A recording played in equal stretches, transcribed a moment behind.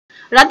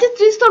রাজ্যের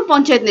ত্রিস্তর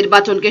পঞ্চায়েত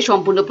নির্বাচনকে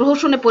সম্পূর্ণ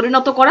প্রহসনে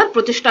পরিণত করার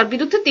প্রচেষ্টার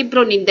বিরুদ্ধে তীব্র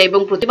নিন্দা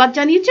এবং প্রতিবাদ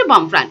জানিয়েছে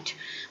বামফ্রন্ট।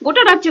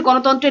 গোটা রাজ্যে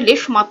গণতন্ত্রের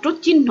লেশ মাত্র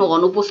চিহ্ন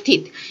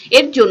অনুপস্থিত।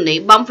 এর জন্য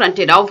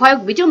বামফ্রন্টের আহ্বায়ক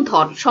বিজন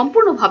ধর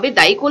সম্পূর্ণভাবে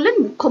দায়ী করলেন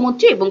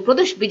মুখ্যমন্ত্রী এবং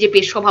প্রদেশ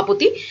বিজেপির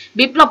সভাপতি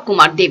বিপ্লব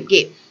কুমার দেবকে।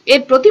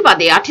 এর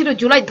প্রতিবাদে 18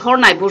 জুলাই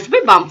ধর্নায় বসবে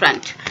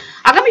বামফ্রন্ট।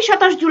 আগামী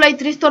 27 জুলাই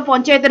ত্রিস্তর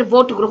পঞ্চায়েতের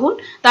ভোট গ্রহণ,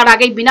 তার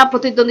আগেই বিনা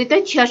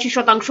প্রতিদ্বন্দ্বিতায়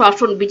 86%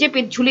 আসন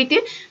বিজেপির ঝুলিতে।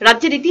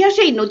 রাজ্যের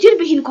ইতিহাসে এই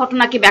নজিরবিহীন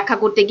ঘটনাকে ব্যাখ্যা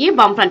করতে গিয়ে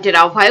বামফ্রন্টের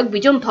আহ্বায়ক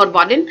বিজন ধর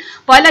বলেন,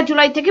 1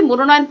 জুলাই থেকে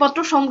মনোনয়নপত্র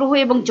সংগ্রহ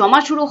এবং জমা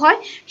শুরু হয়।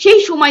 সেই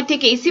সময়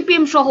থেকে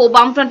সিপিএম সহ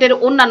বামফ্রন্টের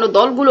অন্যান্য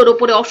দলগুলোর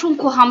উপরে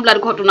অসংখ্য হামলার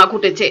ঘটনা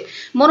ঘটেছে।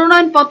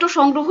 মনোনয়নপত্র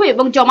সংগ্রহ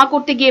এবং জমা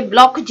করতে গিয়ে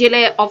ব্লক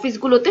জেলা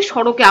অফিসগুলোতে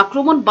সড়কে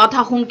আক্রমণ,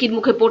 বাধা, হুমকির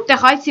মুখে পড়তে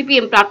হয়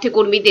সিপিএম প্রার্থী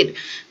কর্মীদের।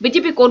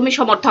 বিজেপি কর্মী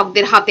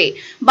সমর্থকদের হাতে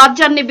বাদ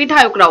যাননি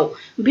বিধায়করাও।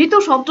 ভীত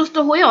সন্ত্রস্ত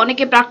হয়ে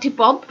অনেকে প্রার্থী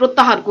পদ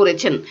প্রত্যাহার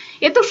করেছেন।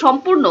 এ তো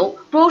সম্পূর্ণ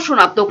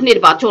প্রহসনাত্মক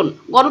নির্বাচন,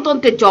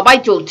 গণতন্ত্রের জবাই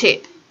চলছে।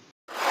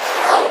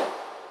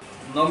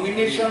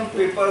 নমিনেশন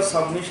পেপার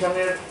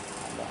সাবমিশনের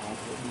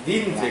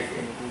দিন থেকে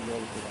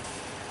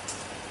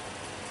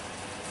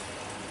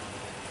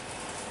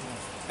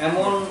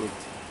এমন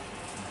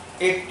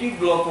একটি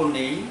ব্লকও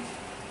নেই,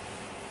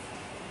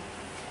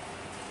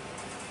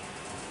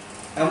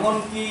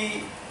 এমনকি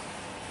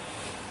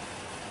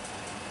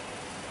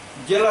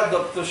জেলা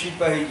দপ্তর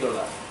সিপাহী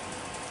জেলা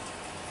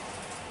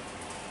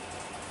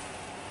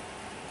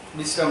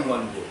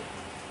বিশ্রামগঞ্জে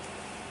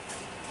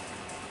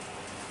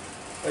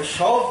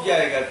সব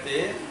জায়গাতে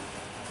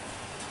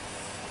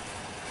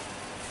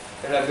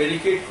এরা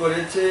ব্যারিকেড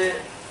করেছে।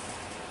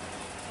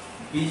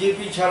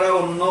 বিজেপি ছাড়া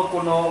অন্য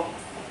কোনো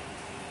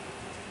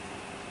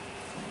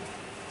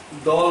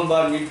দল বা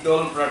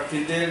নির্দল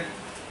প্রার্থীদের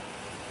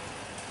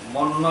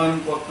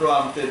মনোনয়নপত্র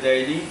আনতে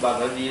দেয়নি,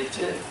 বাধা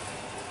দিয়েছে।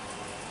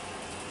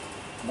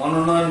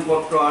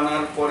 মনোনয়নপত্র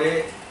আনার পরে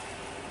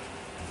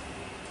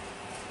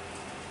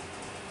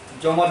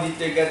জমা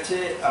দিতে গেছে,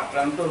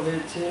 আক্রান্ত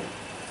হয়েছে।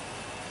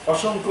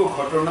 অসংখ্য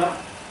ঘটনা।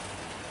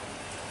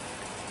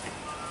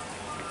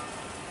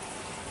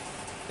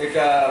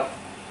 এটা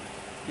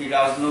কি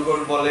রাজনগর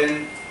বলেন,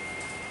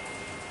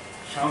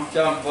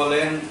 শামচাঁদ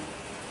বলেন,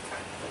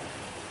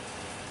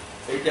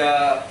 এটা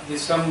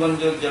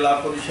বিশ্রামগঞ্জ জেলা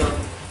পরিষদ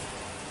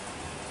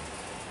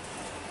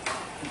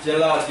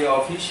জেলা যে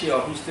অফিস, সেই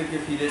অফিস থেকে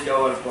ফিরে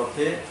যাওয়ার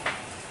পথে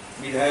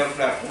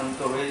বিধায়করা আক্রান্ত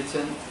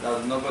হয়েছেন,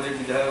 রাজনগরে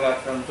বিধায়ক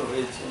আক্রান্ত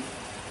হয়েছেন।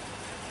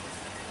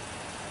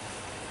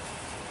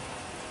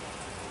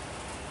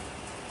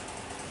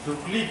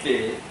 ধুকলিতে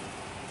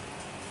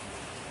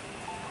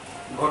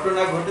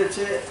ঘটনা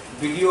ঘটেছে,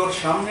 ভিডিওর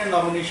সামনে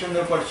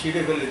নমিনেশনের পর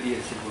ছিঁড়ে ফেলে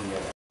দিয়েছে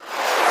গুন্ডারা।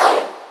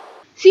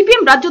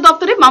 সিপিএম রাজ্য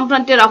দপ্তরে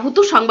বামফ্রন্টের আহত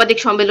সাংবাদিক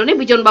সম্মেলনে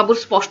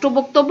বিজনবাবুর স্পষ্ট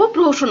বক্তব্য,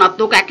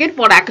 প্রহসনাত্মক একের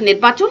পর এক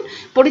নির্বাচন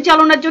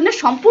পরিচালনার জন্য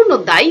সম্পূর্ণ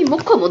দায়ী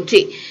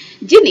মুখ্যমন্ত্রী,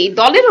 যিনি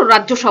দলেরও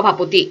রাজ্য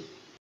সভাপতি।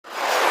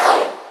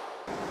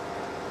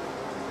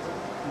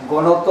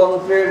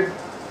 গণতন্ত্রের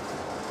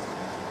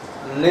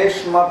লেশ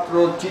মাত্র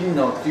চিহ্ন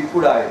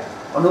ত্রিপুরায়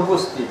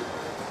অনুপস্থিত,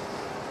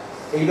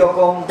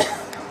 এইরকম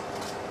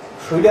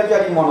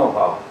স্বৈরাচারী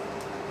মনোভাব।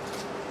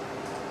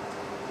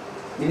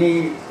 তিনি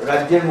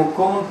রাজ্যের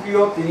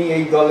মুখ্যমন্ত্রীও, তিনি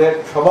এই দলের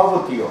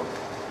সভাপতিও।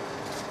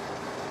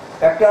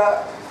 একটা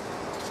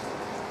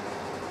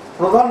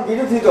প্রধান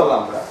বিরোধী দল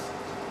আমরা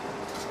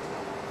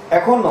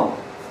এখনো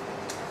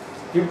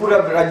ত্রিপুরা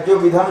রাজ্য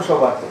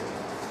বিধানসভাতে,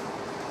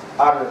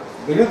 আর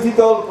বিরোধী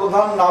দল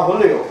প্রধান না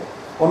হলেও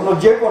অন্য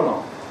যে কোনো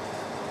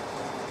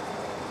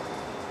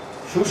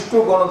সুষ্ঠু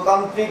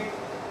গণতান্ত্রিক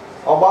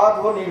অবাধ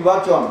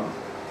নির্বাচন,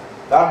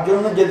 তার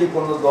জন্য যদি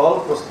কোনো দল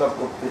প্রস্তাব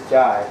করতে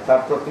চায়,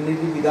 তার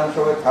প্রতিনিধি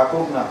বিধানসভায়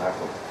থাকুক না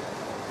থাকুক,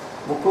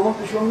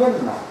 মুখ্যমন্ত্রী শুনবেন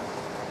না।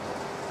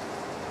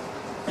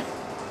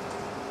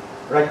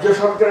 রাজ্য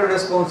সরকারের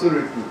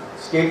রেসপন্সিবিলিটি,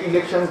 স্টেট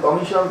ইলেকশন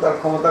কমিশন তার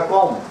ক্ষমতা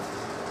কম,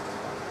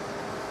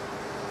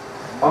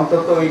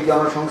 অন্তত এই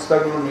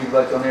জনসংস্থাগুলো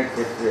নির্বাচনের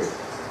ক্ষেত্রে।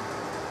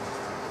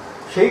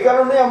 সেই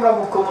কারণে আমরা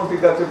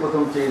মুখ্যমন্ত্রীর কাছে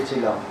প্রথম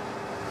চেয়েছিলাম,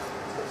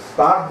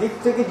 তার দিক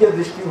থেকে যে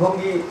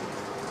দৃষ্টিভঙ্গি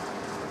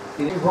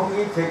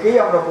থেকেই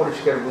আমরা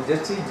পরিষ্কার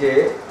বুঝেছি যে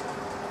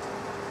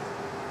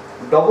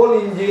ডবল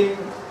ইঞ্জিন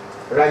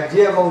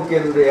রাজ্যে এবং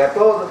কেন্দ্রে এত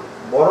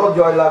বড়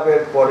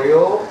জয়লাভের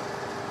পরেও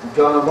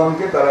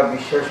জনগণকে তারা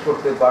বিশ্বাস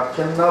করতে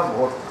পারছেন না,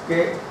 ভোটকে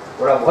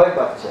ওরা ভয়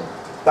পাচ্ছেন।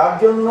 তার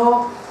জন্য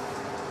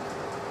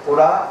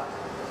ওরা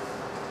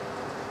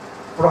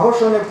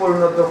প্রহসনে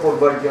পরিণত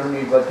করবার জন্য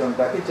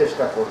নির্বাচনটাকে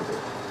চেষ্টা করবে,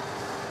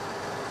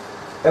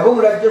 এবং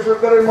রাজ্য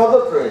সরকারের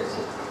মদত রয়েছে।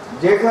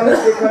 যেখানে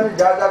যেখানে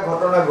যা যা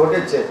ঘটনা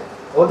ঘটেছে,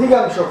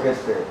 অধিকাংশ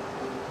ক্ষেত্রে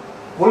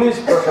পুলিশ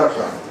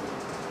প্রশাসন,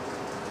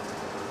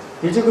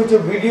 কিছু কিছু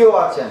ভিডিও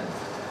আছেন,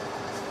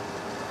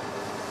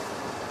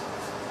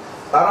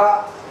 তারা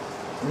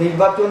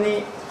নির্বাচনী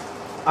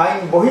আইন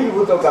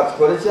বহির্ভূত কাজ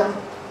করেছেন।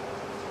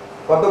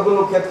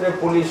 কতগুলো ক্ষেত্রে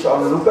পুলিশ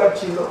অনলুকার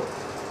ছিল,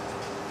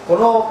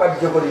 কোনো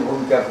কার্যকরী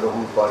ভূমিকা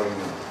গ্রহণ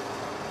করেনি।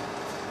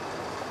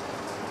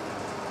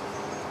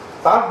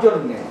 তার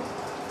জন্যে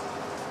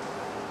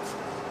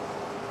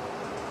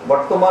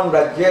বর্তমান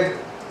রাজ্যের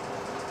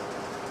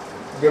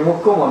যে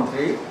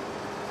মুখ্যমন্ত্রী,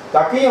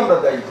 তাকেই আমরা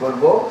দায়ী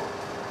করব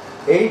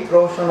এই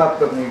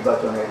প্রহসনাত্মক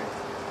নির্বাচনের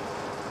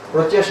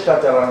প্রচেষ্টা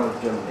চালানোর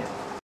জন্য।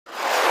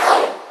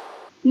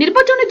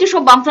 নির্বাচনে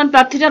যেসব বামফ্রন্ট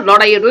প্রার্থীরা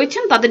লড়াইয়ে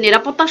রয়েছেন তাদের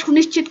নিরাপত্তা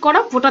সুনিশ্চিত করা,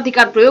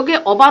 ভোটাধিকার প্রয়োগে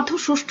অবাধ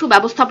সুষ্ঠু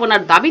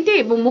ব্যবস্থাপনার দাবিতে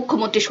এবং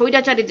মুখ্যমন্ত্রী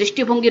স্বৈরাচারী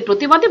দৃষ্টিভঙ্গির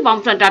প্রতিবাদে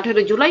বামফ্রন্ট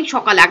 18 জুলাই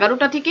সকাল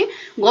 11টা থেকে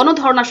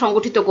গণধর্ণা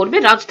সংগঠিত করবে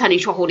রাজধানী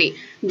শহরে,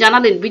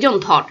 জানালেন বিজন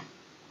ধর।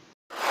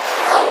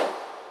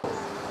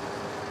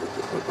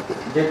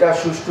 যেটা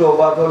সুষ্ঠু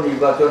অবাধ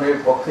নির্বাচনের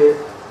পক্ষে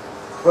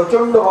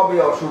প্রচন্ডভাবে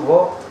অশুভ।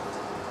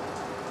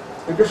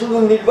 এটা শুধু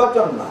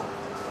নির্বাচন না,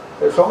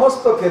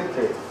 সমস্ত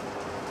ক্ষেত্রে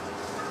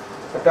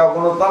একটা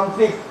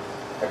গণতান্ত্রিক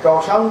একটা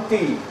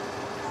অশান্তি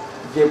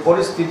যে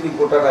পরিস্থিতি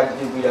গোটা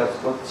রাজ্যে বিরাজ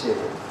করছে,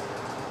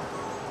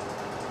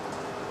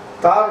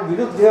 তার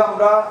বিরুদ্ধে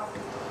আমরা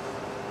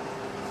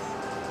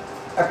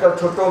একটা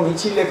ছোট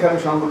মিছিল এখানে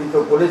সংগঠিত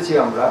করেছি।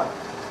 আমরা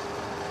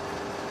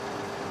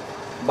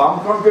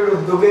বামফ্রন্টের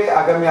উদ্যোগে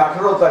আগামী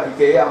 18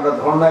 তারিখে আমরা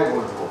ধর্নায়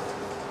বসব।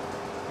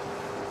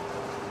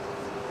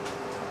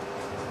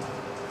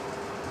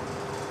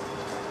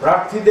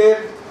 প্রার্থীদের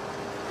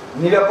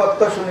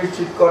নিরাপত্তা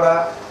সুনিশ্চিত করা,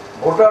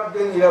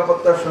 ভোটারদের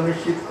নিরাপত্তা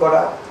সুনিশ্চিত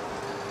করা,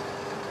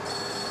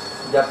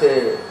 যাতে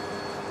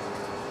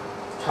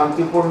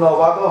শান্তিপূর্ণ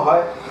অবাধ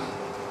হয়,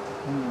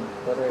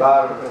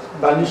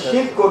 তা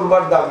নিশ্চিত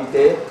করবার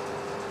দাবিতে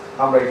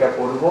আমরা এটা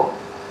করব।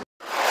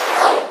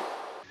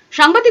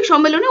 সাংবাদিক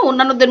সম্মেলনে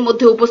অন্যান্যদের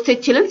মধ্যে উপস্থিত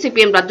ছিলেন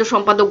সিপিএম রাজ্য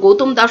সম্পাদক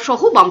গৌতম দাস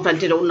সহ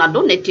বামফ্রন্টের অন্যান্য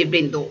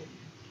নেতৃবৃন্দ।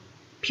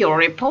 ব্যুরো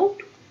রিপোর্ট,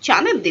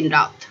 চ্যানেল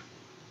দিনরাত।